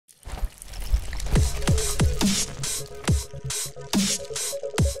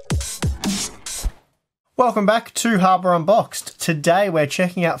Welcome back to Hardware Unboxed. Today we're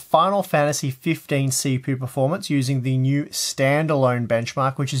checking out Final Fantasy 15 CPU performance using the new standalone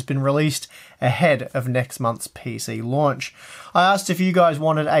benchmark, which has been released ahead of next month's PC launch. I asked if you guys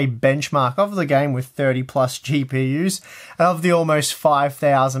wanted a benchmark of the game with 30 plus GPUs, and of the almost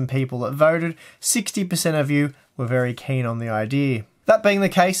 5,000 people that voted, 60% of you were very keen on the idea. That being the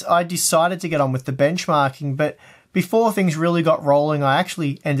case, I decided to get on with the benchmarking, but before things really got rolling, I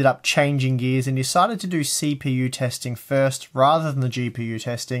actually ended up changing gears and decided to do CPU testing first rather than the GPU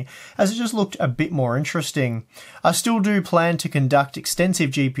testing, as it just looked a bit more interesting. I still do plan to conduct extensive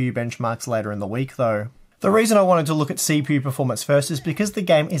GPU benchmarks later in the week though. The reason I wanted to look at CPU performance first is because the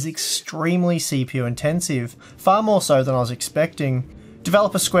game is extremely CPU intensive, far more so than I was expecting.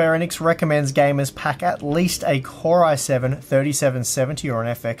 Developer Square Enix recommends gamers pack at least a Core i7 3770 or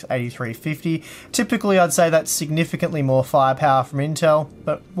an FX 8350. Typically I'd say that's significantly more firepower from Intel,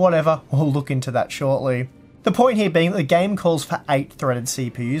 but whatever, we'll look into that shortly. The point here being that the game calls for 8 threaded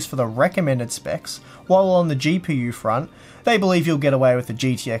CPUs for the recommended specs, while on the GPU front, they believe you'll get away with a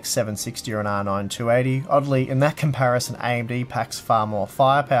GTX 760 or an R9 280. Oddly, in that comparison, AMD packs far more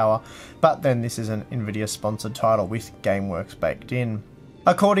firepower, but then this is an Nvidia sponsored title with GameWorks baked in.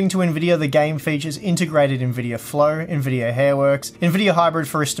 According to Nvidia, the game features integrated Nvidia Flow, Nvidia Hairworks, Nvidia Hybrid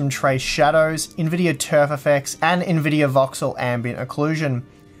Furistem Trace Shadows, Nvidia Turf Effects, and Nvidia Voxel Ambient Occlusion.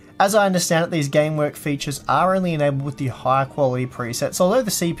 As I understand it, these GameWorks features are only enabled with the higher quality presets, although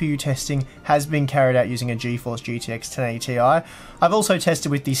the CPU testing has been carried out using a GeForce GTX 1080 Ti. I've also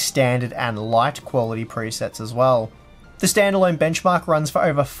tested with the standard and light quality presets as well. The standalone benchmark runs for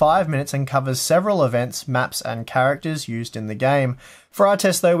over 5 minutes and covers several events, maps, and characters used in the game. For our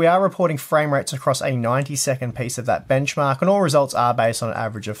test though, we are reporting frame rates across a 90-second piece of that benchmark, and all results are based on an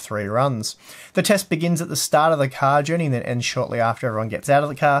average of 3 runs. The test begins at the start of the car journey and then ends shortly after everyone gets out of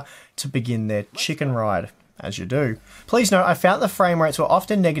the car to begin their chicken ride, as you do. Please note, I found the frame rates were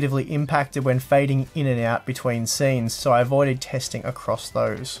often negatively impacted when fading in and out between scenes, so I avoided testing across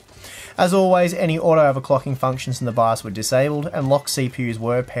those. As always, any auto overclocking functions in the BIOS were disabled, and locked CPUs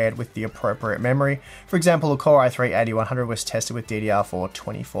were paired with the appropriate memory. For example, a Core i3 8100 was tested with DDR4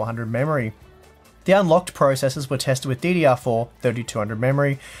 2400 memory. The unlocked processors were tested with DDR4 3200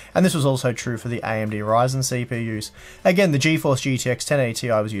 memory, and this was also true for the AMD Ryzen CPUs. Again, the GeForce GTX 1080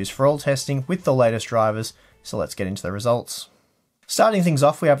 Ti was used for all testing with the latest drivers, so let's get into the results. Starting things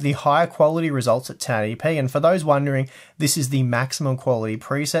off, we have the higher quality results at 1080p, and for those wondering, this is the maximum quality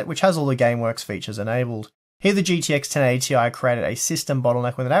preset, which has all the GameWorks features enabled. Here the GTX 1080 Ti created a system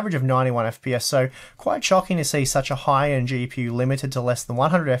bottleneck with an average of 91 FPS, so quite shocking to see such a high-end GPU limited to less than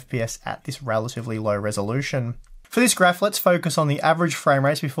 100 FPS at this relatively low resolution. For this graph, let's focus on the average frame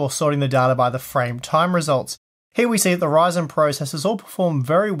rates before sorting the data by the frame time results. Here we see that the Ryzen processors all perform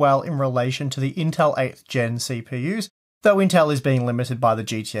very well in relation to the Intel 8th Gen CPUs, though Intel is being limited by the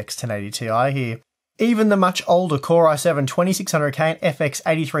GTX 1080 Ti here. Even the much older Core i7 2600K and FX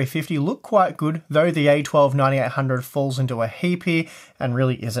 8350 look quite good, though the A12 9800 falls into a heap here and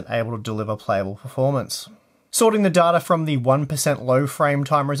really isn't able to deliver playable performance. Sorting the data from the 1% low frame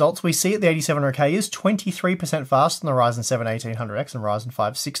time results, we see that the 8700K is 23% faster than the Ryzen 7 1800X and Ryzen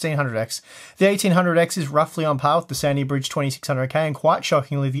 5 1600X. The 1800X is roughly on par with the Sandy Bridge 2600K and quite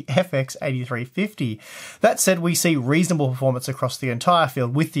shockingly the FX 8350. That said, we see reasonable performance across the entire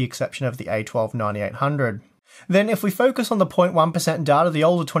field with the exception of the A12 9800. Then if we focus on the 0.1% data, the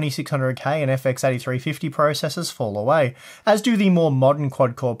older 2600K and FX 8350 processors fall away, as do the more modern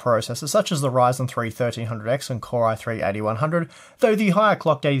quad-core processors such as the Ryzen 3 1300X and Core i3 8100, though the higher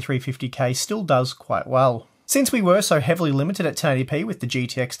clocked 8350K still does quite well. Since we were so heavily limited at 1080p with the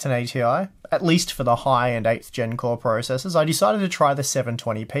GTX 1080 Ti, at least for the high-end 8th gen core processors, I decided to try the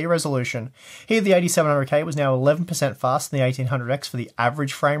 720p resolution. Here the 8700K was now 11% faster than the 1800X for the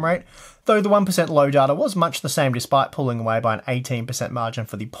average frame rate, though the 1% low data was much the same despite pulling away by an 18% margin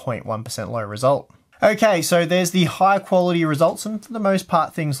for the 0.1% low result. Okay, so there's the high quality results, and for the most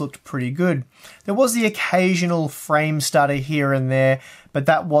part things looked pretty good. There was the occasional frame stutter here and there, but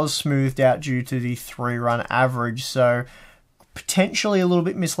that was smoothed out due to the 3-run average, so potentially a little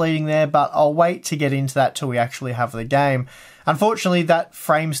bit misleading there, but I'll wait to get into that till we actually have the game. Unfortunately, that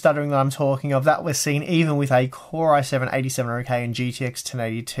frame stuttering that I'm talking of, that was seen even with a Core i7 8700K and GTX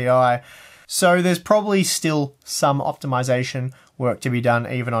 1080 Ti. So there's probably still some optimization work to be done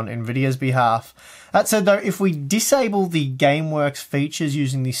even on Nvidia's behalf. That said though, if we disable the GameWorks features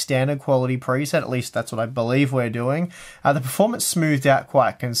using the standard quality preset, at least that's what I believe we're doing, the performance smoothed out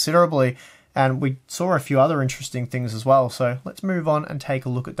quite considerably, and we saw a few other interesting things as well, so let's move on and take a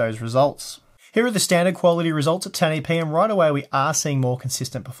look at those results. Here are the standard quality results at 1080p, and right away we are seeing more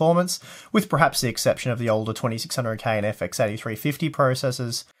consistent performance, with perhaps the exception of the older 2600K and FX 8350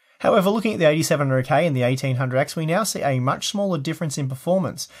 processors. However, looking at the 8700K and the 1800X, we now see a much smaller difference in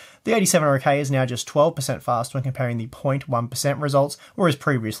performance. The 8700K is now just 12% faster when comparing the 0.1% results, whereas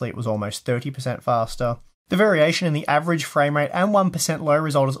previously it was almost 30% faster. The variation in the average frame rate and 1% low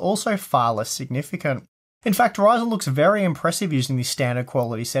result is also far less significant. In fact, Ryzen looks very impressive using the standard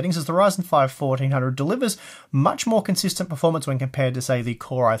quality settings, as the Ryzen 5 1400 delivers much more consistent performance when compared to, say, the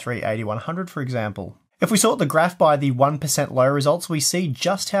Core i3 8100, for example. If we sort the graph by the 1% low results, we see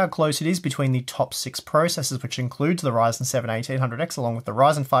just how close it is between the top 6 processors, which includes the Ryzen 7 1800X along with the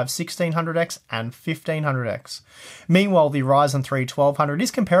Ryzen 5 1600X and 1500X. Meanwhile, the Ryzen 3 1200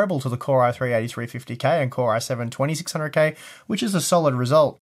 is comparable to the Core i3 8350K and Core i7 2600K, which is a solid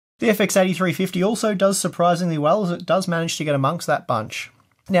result. The FX 8350 also does surprisingly well, as it does manage to get amongst that bunch.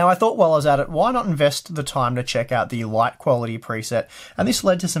 Now, I thought while I was at it, why not invest the time to check out the light quality preset, and this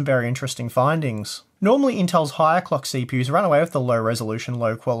led to some very interesting findings. Normally, Intel's higher clock CPUs run away with the low resolution,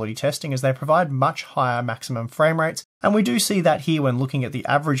 low quality testing, as they provide much higher maximum frame rates, and we do see that here when looking at the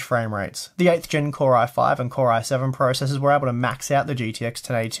average frame rates. The 8th gen Core i5 and Core i7 processors were able to max out the GTX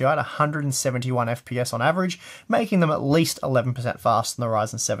 1080 Ti at 171 FPS on average, making them at least 11% faster than the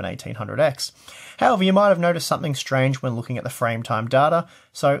Ryzen 7 1800X. However, you might have noticed something strange when looking at the frame time data,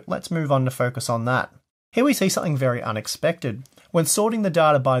 so let's move on to focus on that. Here we see something very unexpected. When sorting the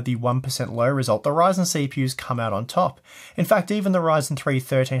data by the 1% low result, the Ryzen CPUs come out on top. In fact, even the Ryzen 3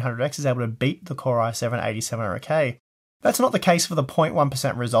 1300X is able to beat the Core i7 8700K. That's not the case for the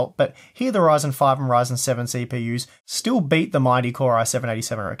 0.1% result, but here the Ryzen 5 and Ryzen 7 CPUs still beat the mighty Core i7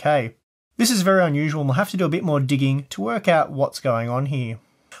 8700K. This is very unusual, and we'll have to do a bit more digging to work out what's going on here.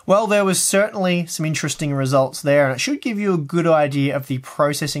 Well, there was certainly some interesting results there, and it should give you a good idea of the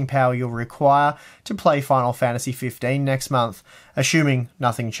processing power you'll require to play Final Fantasy 15 next month, assuming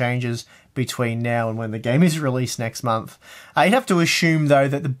nothing changes between now and when the game is released next month. You'd have to assume, though,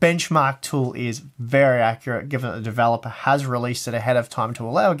 that the benchmark tool is very accurate, given that the developer has released it ahead of time to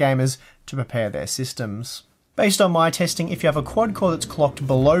allow gamers to prepare their systems. Based on my testing, if you have a quad-core that's clocked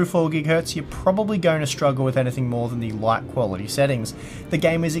below 4GHz, you're probably going to struggle with anything more than the light quality settings. The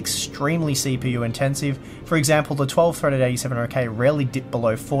game is extremely CPU intensive. For example, the 12-threaded 8700K rarely dipped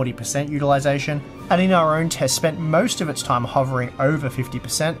below 40% utilization, and in our own test spent most of its time hovering over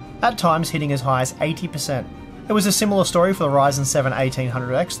 50%, at times hitting as high as 80%. It was a similar story for the Ryzen 7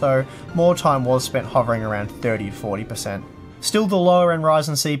 1800X, though more time was spent hovering around 30 to 40%. Still, the lower-end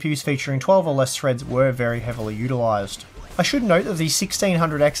Ryzen CPUs featuring 12 or less threads were very heavily utilised. I should note that the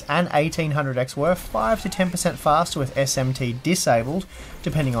 1600X and 1800X were 5 to 10% faster with SMT disabled,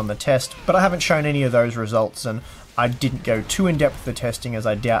 depending on the test, but I haven't shown any of those results, and I didn't go too in-depth with the testing, as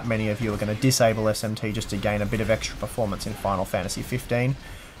I doubt many of you are going to disable SMT just to gain a bit of extra performance in Final Fantasy 15,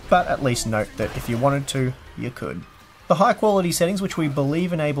 but at least note that if you wanted to, you could. The high quality settings, which we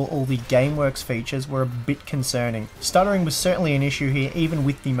believe enable all the GameWorks features, were a bit concerning. Stuttering was certainly an issue here, even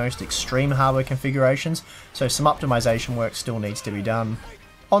with the most extreme hardware configurations, so some optimization work still needs to be done.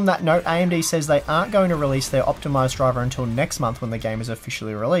 On that note, AMD says they aren't going to release their optimized driver until next month when the game is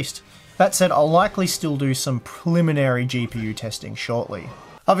officially released. That said, I'll likely still do some preliminary GPU testing shortly.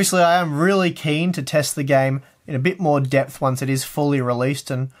 Obviously, I am really keen to test the game in a bit more depth once it is fully released,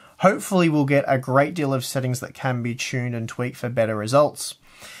 and hopefully we'll get a great deal of settings that can be tuned and tweaked for better results.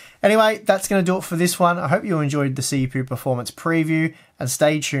 Anyway, that's going to do it for this one. I hope you enjoyed the CPU performance preview, and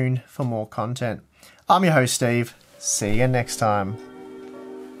stay tuned for more content. I'm your host, Steve. See you next time.